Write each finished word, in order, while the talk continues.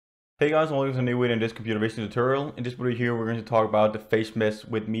Hey guys, welcome to a new video in this computer vision tutorial. In this video here, we're going to talk about the face mesh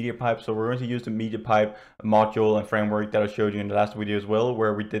with MediaPipe. So we're going to use the MediaPipe module and framework that I showed you in the last video as well,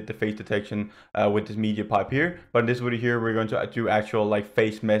 where we did the face detection with this MediaPipe here. But in this video here, we're going to do actual like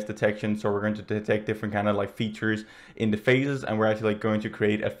face mesh detection. So we're going to detect different kind of like features in the faces, and we're actually like going to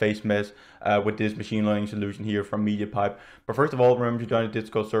create a face mesh with this machine learning solution here from MediaPipe. But first of all, remember to join the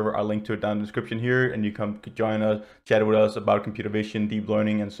Discord server. I'll link to it down in the description here, and you can join us, chat with us about computer vision, deep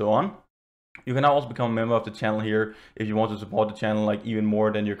learning, and so on. You can now also become a member of the channel here if you want to support the channel like even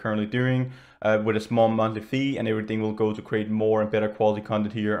more than you're currently doing with a small monthly fee, and everything will go to create more and better quality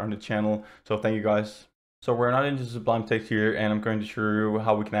content here on the channel. So thank you guys. So we're not into Sublime Text here, and I'm going to show you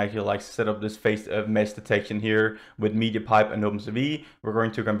how we can actually like set up this face mesh detection here with MediaPipe and OpenCV. We're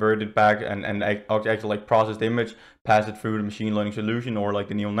going to convert it back and actually like process the image, pass it through the machine learning solution or like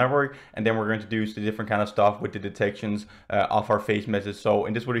the neural network, and then we're going to do the different kind of stuff with the detections of our face meshes. So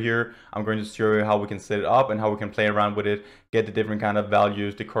in this video here, I'm going to show you how we can set it up and how we can play around with it, get the different kind of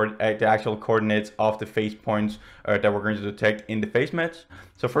values, the actual coordinates of the face points that we're going to detect in the face mesh.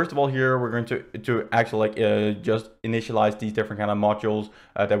 So first of all here, we're going to actually like just initialize these different kind of modules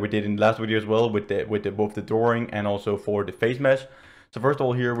that we did in the last video as well with both the drawing and also for the face mesh. So first of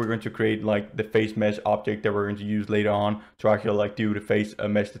all here, we're going to create like the face mesh object that we're going to use later on to actually like do the face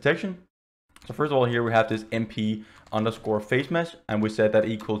mesh detection. So first of all here, we have this MP underscore face mesh, and we set that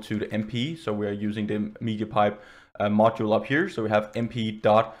equal to the MP. So we are using the MediaPipe module up here. So we have mp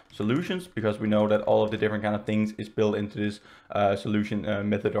dot solutions because we know that all of the different kind of things is built into this solution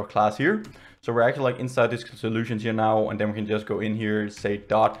method or class here. So we're actually like inside this solutions here now, and then we can just go in here, say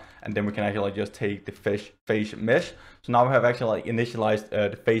dot, and then we can actually like just take the face mesh. So now we have actually like initialized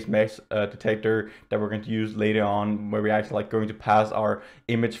the face mesh detector that we're going to use later on, where we're actually like going to pass our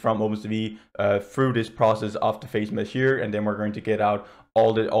image from OpenCV through this process of the face mesh here, and then we're going to get out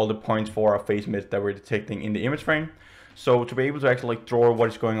all the points for our face mesh that we're detecting in the image frame. So to be able to actually like draw what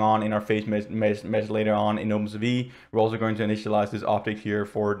is going on in our face mesh later on in OpenCV, we're also going to initialize this object here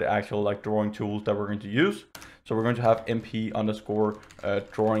for the actual like drawing tools that we're going to use. So we're going to have mp underscore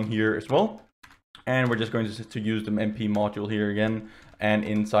drawing here as well. And we're just going to use the MP module here again and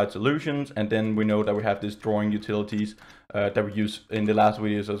inside solutions. And then we know that we have this drawing utilities that we use in the last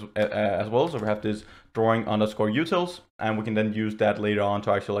videos as well. So we have this drawing underscore utils, and we can then use that later on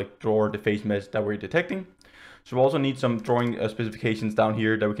to actually like draw the face mesh that we're detecting. So we also need some drawing specifications down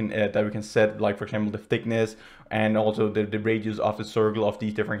here that we can set, like for example the thickness and also the radius of the circle of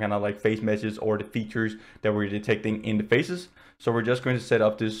these different kind of like face meshes or the features that we're detecting in the faces. So we're just going to set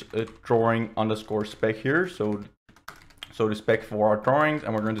up this drawing underscore spec here. So the spec for our drawings,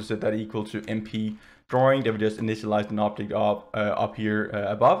 and we're going to set that equal to mp drawing that we just initialized an object of up here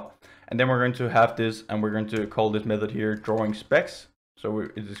above. And then we're going to have this, and we're going to call this method here drawing specs. So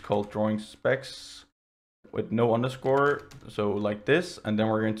it is called drawing specs with no underscore, so like this. And then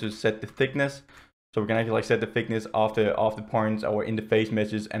we're going to set the thickness, so we can actually like set the thickness of the points or in the face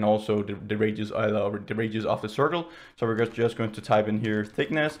meshes, and also the radius of the circle. So we're just going to type in here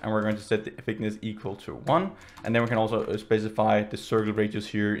thickness, and we're going to set the thickness equal to 1. And then we can also specify the circle radius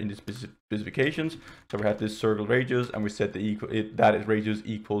here in the specifications. So we have this circle radius, and we set that is radius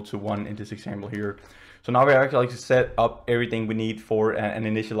equal to 1 in this example here. So now we actually like to set up everything we need for and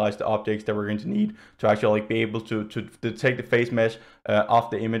initialize the objects that we're going to need to actually like be able to detect the face mesh of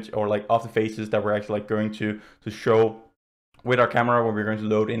the image or like of the faces that we're actually like going to show with our camera when we're going to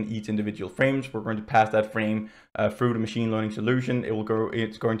load in each individual frames. We're going to pass that frame through the machine learning solution.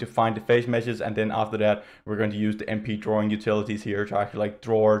 It's going to find the face meshes, and then after that we're going to use the MP drawing utilities here to actually like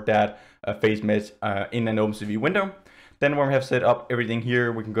draw that face mesh in an OpenCV window. Then when we have set up everything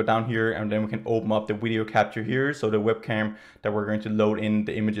here, we can go down here, and then we can open up the video capture here. So the webcam that we're going to load in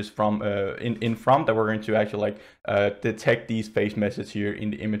the images from that we're going to actually like detect these face meshes here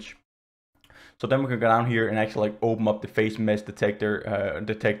in the image. So then we can go down here and actually like open up the face mesh detector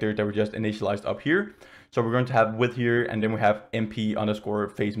that we just initialized up here. So we're going to have width here, and then we have mp underscore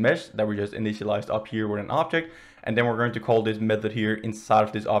face mesh that we just initialized up here with an object. And then we're going to call this method here inside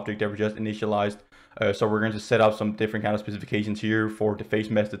of this object that we just initialized. So we're going to set up some different kind of specifications here for the face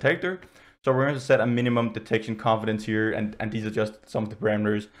mesh detector. So we're going to set a minimum detection confidence here, and these are just some of the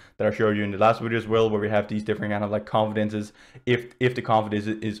parameters that I showed you in the last video as well, where we have these different kind of like confidences. If the confidence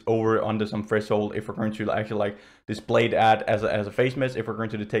is over or under some threshold, if we're going to actually like display that as a face mesh, if we're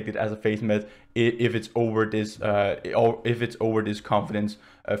going to detect it as a face mesh, if it's over this confidence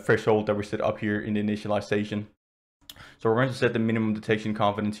threshold that we set up here in the initialization. So we're going to set the minimum detection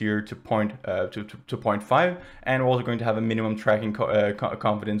confidence here to 0.5, and we're also going to have a minimum tracking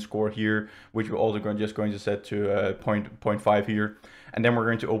confidence score here, which we're also going to set to 0.5 here. And then we're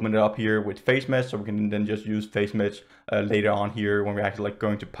going to open it up here with Face Mesh, so we can then just use Face Mesh later on here when we're actually like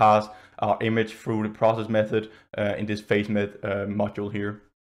going to pass our image through the process method in this Face Mesh module here.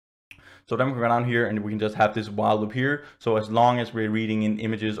 So then we go down here and we can just have this while loop here. So as long as we're reading in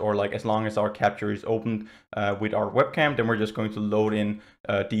images, or like as long as our capture is opened with our webcam, then we're just going to load in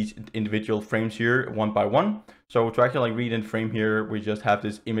these individual frames here one by one. So to actually like read in frame here, we just have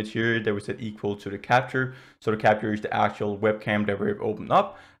this image here that we set equal to the capture. So the capture is the actual webcam that we've opened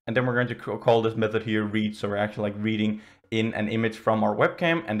up. And then we're going to call this method here read. So we're actually like reading in an image from our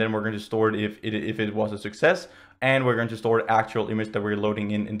webcam, and then we're going to store it if it was a success. And we're going to store the actual image that we're loading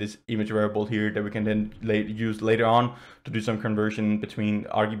in this image variable here that we can then use later on to do some conversion between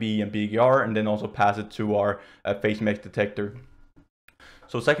RGB and BGR, and then also pass it to our Face Mesh Detector.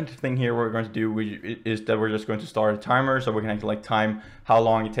 So second thing here we're going to do is that we're just going to start a timer, so we can actually like time how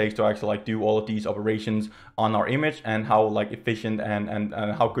long it takes to actually like do all of these operations on our image, and how like efficient and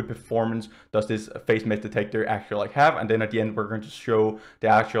how good performance does this Face Mesh Detector actually like have. And then at the end we're going to show the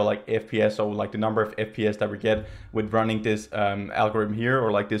actual like FPS, so like the number of FPS that we get with running this algorithm here,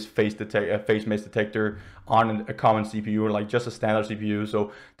 or like this Face Mesh Detector on a common CPU, or like just a standard CPU.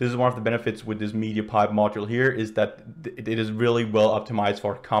 So this is one of the benefits with this MediaPipe module here, is that it is really well optimized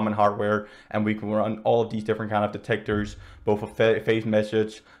for common hardware, and we can run all of these different kind of detectors, both for face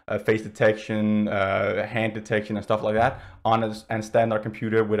message, face detection, hand detection and stuff like that on a standard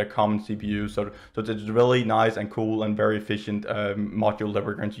computer with a common CPU. So it's a really nice and cool and very efficient module that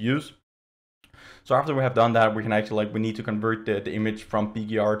we're going to use. So after we have done that, we can actually we need to convert the image from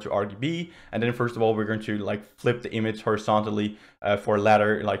BGR to RGB. And then first of all, we're going to like flip the image horizontally for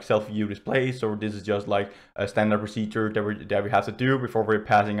ladder like self-view display. So this is just like a standard procedure that we have to do before we're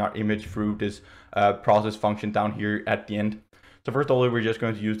passing our image through this process function down here at the end. So first of all, we're just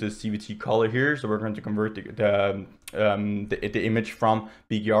going to use this CVT color here. So we're going to convert the image from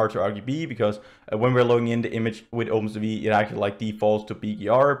BGR to RGB, because when we're loading in the image with OpenCV, it actually like defaults to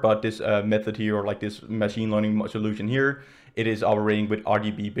BGR. But this method here, or like this machine learning solution here, it is operating with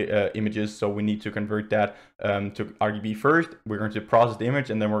RGB images. So we need to convert that to RGB first. We're going to process the image,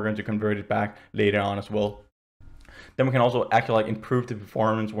 and then we're going to convert it back later on as well. Then we can also actually like improve the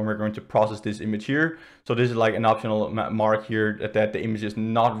performance when we're going to process this image here. So this is like an optional mark here that the image is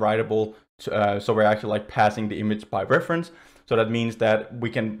not writable. So we're actually like passing the image by reference. So that means that we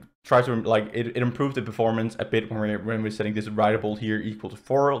can try to like it improves the performance a bit when we're setting this writable here equal to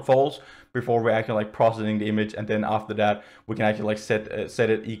false before we're actually like processing the image. And then after that, we can actually like set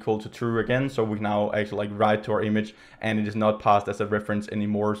it equal to true again. So we now actually like write to our image, and it is not passed as a reference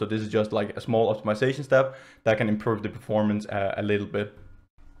anymore. So this is just like a small optimization step that can improve the performance a little bit.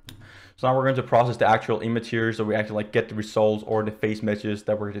 So now we're going to process the actual image here, so we actually like get the results or the face meshes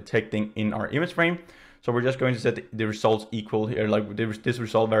that we're detecting in our image frame. So we're just going to set the results equal here, like this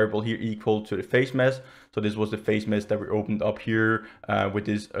result variable here equal to the face mesh. So this was the face mesh that we opened up here with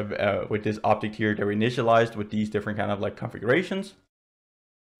this object here that we initialized with these different kind of like configurations.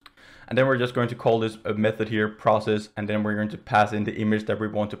 And then we're just going to call this a method here, process, and then we're going to pass in the image that we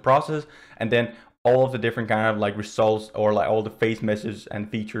want to process. And then all of the different kind of like results, or like all the face meshes and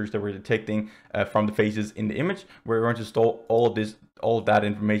features that we're detecting from the faces in the image, we're going to store all of that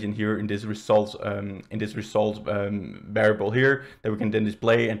information here in this results variable here that we can then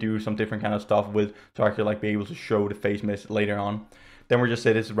display and do some different kind of stuff with, to actually like be able to show the face mesh later on. Then we just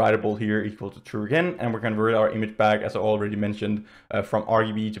say this writable here equal to true again, and we're going to convert our image back, as I already mentioned, from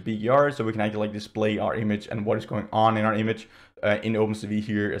RGB to BGR, so we can actually like display our image and what is going on in our image in OpenCV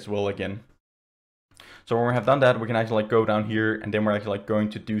here as well again. So when we have done that, we can actually like go down here, and then we're actually like going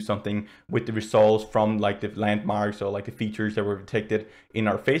to do something with the results from like the landmarks, or like the features that were detected in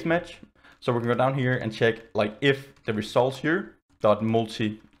our face mesh. So we're gonna go down here and check like if the results here dot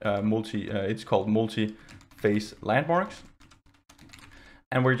it's called multi face landmarks.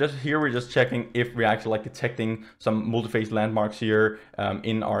 And we're just checking if we're actually like detecting some multi-face landmarks here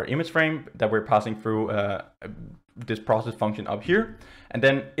in our image frame that we're passing through this process function up here. And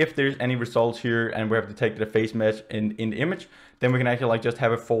then if there's any results here and we have detected a face mesh in the image, then we can actually like just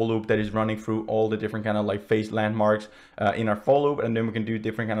have a for loop that is running through all the different kind of like face landmarks in our for loop. And then we can do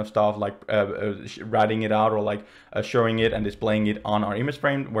different kind of stuff like writing it out, or like showing it and displaying it on our image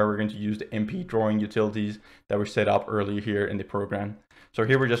frame, where we're going to use the MP drawing utilities that were set up earlier here in the program. So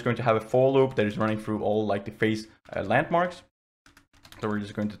here we're just going to have a for loop that is running through all like the face landmarks. So we're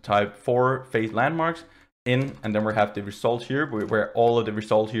just going to type for face landmarks in, and then we have the results here where all of the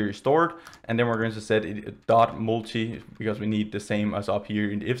results here is stored. And then we're going to set it dot multi, because we need the same as up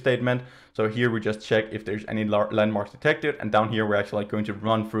here in the if statement. So here we just check if there's any landmarks detected, and down here we're actually like going to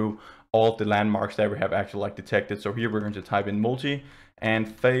run through all of the landmarks that we have actually like detected. So here we're going to type in multi,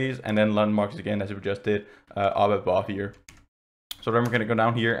 and phase, and then landmarks again, as we just did up above here. So then we're going to go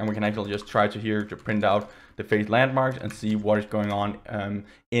down here and we can actually just try to print out the phase landmarks and see what is going on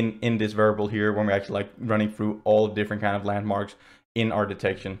in this variable here when we're actually like running through all the different kind of landmarks in our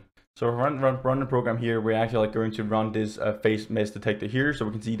detection. So run the program here, we're actually like going to run this face mesh detector here, so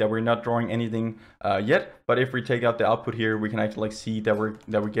we can see that we're not drawing anything yet. But if we take out the output here, we can actually like see that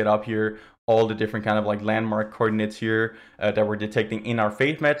we get up here all the different kind of like landmark coordinates here that we're detecting in our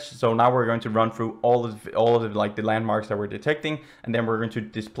face mesh. So now we're going to run through all of the like the landmarks that we're detecting, and then we're going to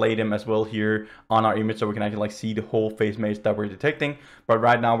display them as well here on our image, so we can actually like see the whole face mesh that we're detecting. But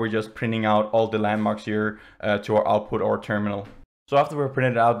right now we're just printing out all the landmarks here to our output or terminal. So after we've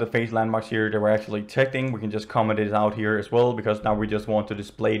printed out the face landmarks here that we're actually detecting, we can just comment it out here as well, because now we just want to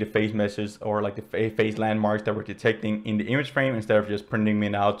display the face meshes or like the face landmarks that we're detecting in the image frame instead of just printing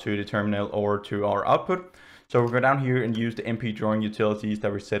it out to the terminal or to our output. So we'll go down here and use the MP drawing utilities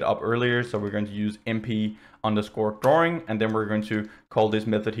that we set up earlier. So we're going to use MP_drawing, and then we're going to call this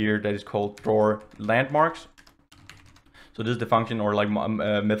method here that is called draw landmarks. So this is the function or like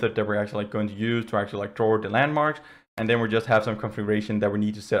method that we're actually like going to use to actually like draw the landmarks. And then we just have some configuration that we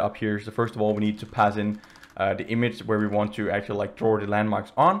need to set up here. So first of all, we need to pass in the image where we want to actually like draw the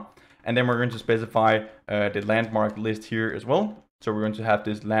landmarks on. And then we're going to specify the landmark list here as well. So we're going to have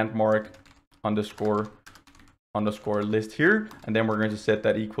this landmark underscore list here. And then we're going to set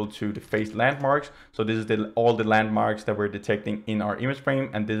that equal to the face landmarks. So this is all the landmarks that we're detecting in our image frame.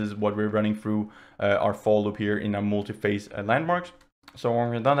 And this is what we're running through our for loop here in our multi-phase landmarks. So when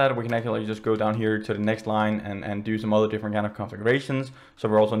we've done that, we can actually just go down here to the next line and do some other different kind of configurations. So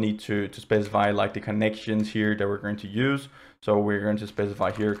we also need to specify like the connections here that we're going to use. So we're going to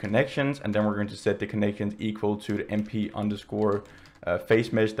specify here connections, and then we're going to set the connections equal to the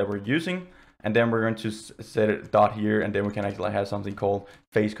MP_face mesh that we're using. And then we're going to set a dot here, and then we can actually have something called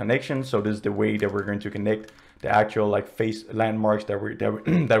face connection. So this is the way that we're going to connect the actual like face landmarks that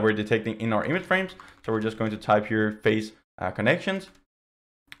we're detecting in our image frames. So we're just going to type here face connections.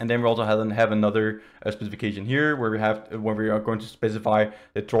 And then we also have another specification here where we are going to specify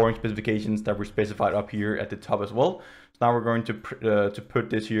the drawing specifications that were specified up here at the top as well. So now we're going to put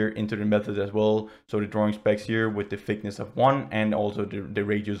this here into the method as well. So the drawing specs here with the thickness of 1 and also the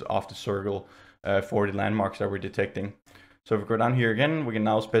radius of the circle for the landmarks that we're detecting. So if we go down here again, we can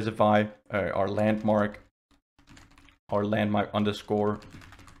now specify our landmark underscore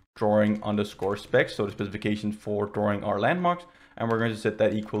drawing underscore specs. So the specification for drawing our landmarks. And we're going to set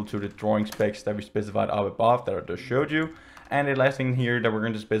that equal to the drawing specs that we specified up above that I just showed you. And the last thing here that we're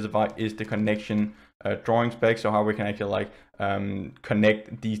going to specify is the connection drawing specs. So how we can actually like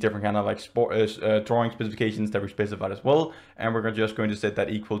connect these different kind of like drawing specifications that we specified as well. And we're just going to set that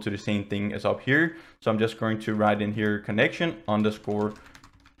equal to the same thing as up here. So I'm just going to write in here connection underscore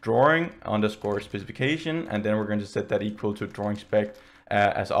drawing underscore specification, and then we're going to set that equal to drawing spec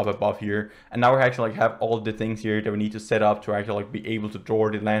as up above here. And now we actually like have all the things here that we need to set up to actually like be able to draw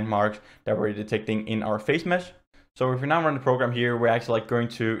the landmarks that we're detecting in our face mesh. So if we now run the program here, we're actually like going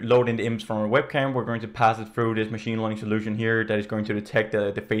to load in the image from our webcam. We're going to pass it through this machine learning solution here that is going to detect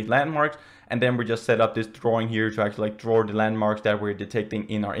the face landmarks. And then we just set up this drawing here to actually like draw the landmarks that we're detecting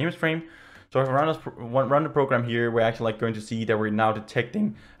in our image frame. So if we run the program here, we're actually like going to see that we're now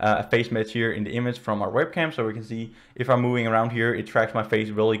detecting a face mesh here in the image from our webcam. So we can see if I'm moving around here, it tracks my face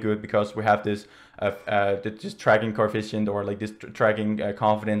really good because we have this tracking coefficient or like this tracking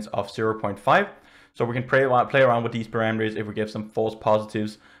confidence of 0.5. So we can play around with these parameters if we get some false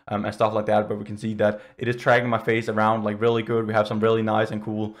positives and stuff like that. But we can see that it is tracking my face around like really good. We have some really nice and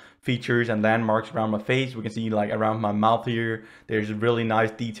cool features and landmarks around my face. We can see like around my mouth here, there's really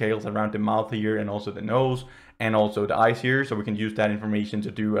nice details around the mouth here and also the nose and also the eyes here. So we can use that information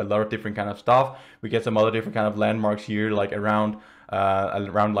to do a lot of different kind of stuff. We get some other different kind of landmarks here, like around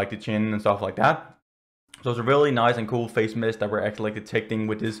like the chin and stuff like that. So it's a really nice and cool face mesh that we're actually like detecting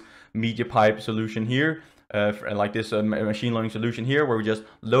with this MediaPipe solution here, like this machine learning solution here, where we just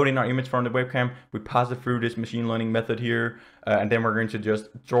load in our image from the webcam, we pass it through this machine learning method here, and then we're going to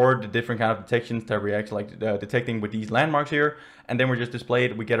just draw the different kind of detections that we're actually like detecting with these landmarks here, and then we just display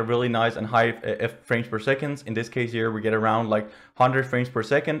it. We get a really nice and high frames per second. In this case here, we get around like 100 frames per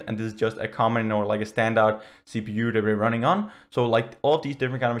second, and this is just a common or like a standard CPU that we're running on. So like all of these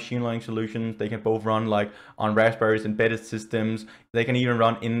different kind of machine learning solutions, they can both run like on Raspberries, embedded systems. They can even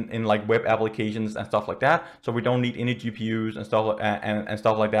run in like web applications and stuff like that. So we don't need any GPUs and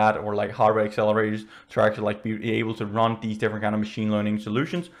stuff like that, or like hardware accelerators to actually like be able to run these different kind of machine learning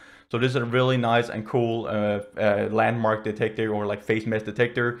solutions. So this is a really nice and cool landmark detector, or like face mesh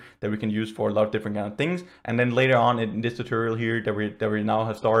detector, that we can use for a lot of different kind of things. And then later on in this tutorial here that we now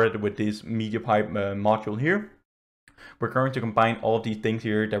have started with this MediaPipe module here, we're going to combine all of these things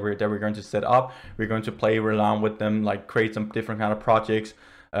here that we're going to set up. We're going to play around with them, like create some different kind of projects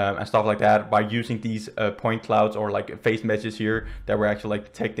and stuff like that by using these point clouds, or like face meshes here that we're actually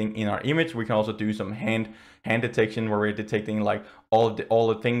like detecting in our image. We can also do some hand detection, where we're detecting like all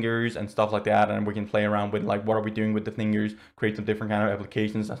the fingers and stuff like that, and we can play around with like what are we doing with the fingers, create some different kind of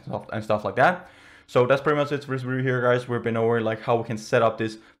applications and stuff like that. So that's pretty much it for this video here, guys. We've been over like how we can set up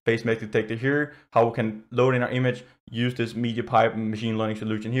this face mesh detector here, how we can load in our image, use this MediaPipe machine learning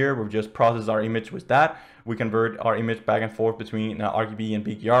solution here. We've just processed our image with that. We convert our image back and forth between RGB and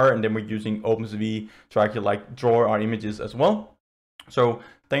BKR, and then we're using OpenCV to actually like draw our images as well. So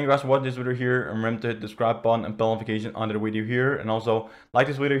thank you guys for watching this video here, and remember to hit the subscribe button and bell notification under the video here, and also like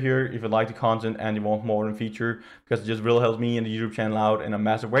this video here if you like the content and you want more in the future, because it just really helps me and the YouTube channel out in a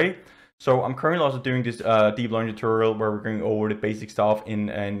massive way. So I'm currently also doing this deep learning tutorial where we're going over the basic stuff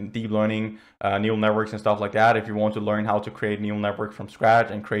in deep learning, neural networks and stuff like that. If you want to learn how to create neural network from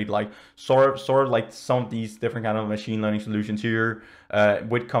scratch and create like sort of like some of these different kind of machine learning solutions here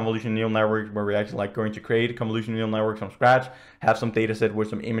with convolutional neural networks, where we're actually like going to create convolutional neural networks from scratch, have some data set with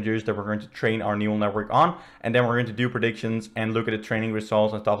some images that we're going to train our neural network on, and then we're going to do predictions and look at the training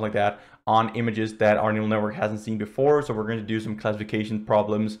results and stuff like that on images that our neural network hasn't seen before. So we're going to do some classification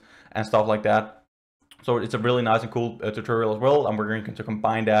problems and stuff like that. So it's a really nice and cool tutorial as well, and we're going to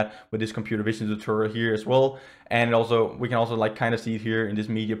combine that with this computer vision tutorial here as well. And also we can also like kind of see it here in this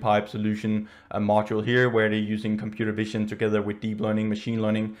MediaPipe solution module here, where they're using computer vision together with deep learning, machine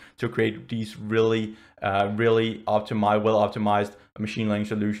learning, to create these really well optimized machine learning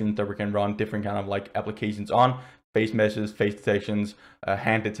solutions that we can run different kind of like applications on. Face meshes, face detections,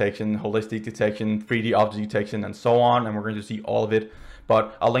 hand detection, holistic detection, 3D object detection, and so on. And we're going to see all of it.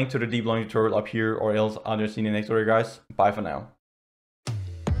 But I'll link to the deep learning tutorial up here, or else I'll just see you in the next video, guys. Bye for now.